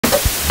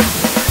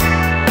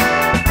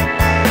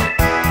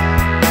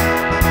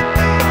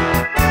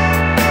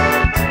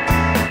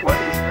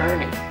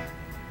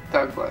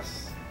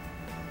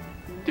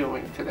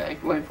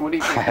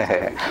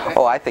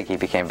Oh, I think he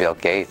became Bill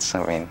Gates.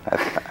 I mean,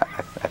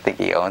 I think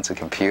he owns a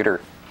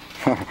computer,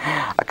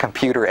 a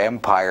computer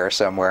empire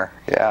somewhere.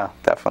 Yeah,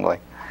 definitely.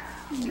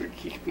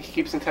 He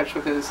keeps in touch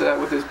with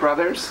his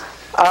brothers?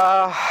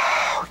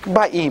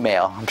 By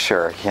email, I'm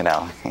sure. You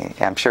know,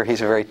 I'm sure he's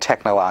very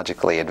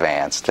technologically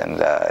advanced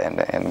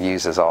and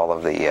uses all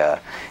of the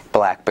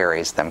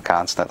Blackberries them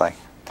constantly.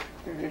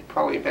 He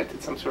probably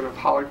invented some sort of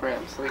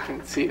hologram so they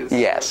can see his...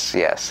 Yes,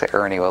 yes.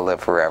 Ernie will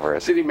live forever.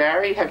 Did he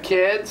marry, have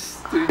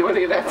kids? Did he do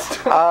any of that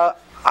stuff?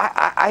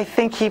 I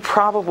think he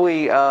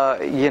probably,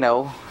 you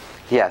know,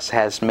 yes,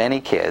 has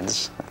many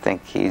kids. I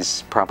think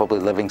he's probably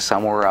living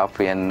somewhere up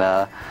in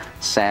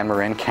San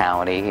Marin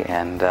County,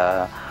 and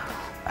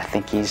I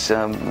think he's, you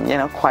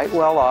know, quite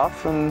well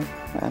off and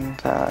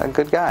a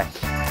good guy.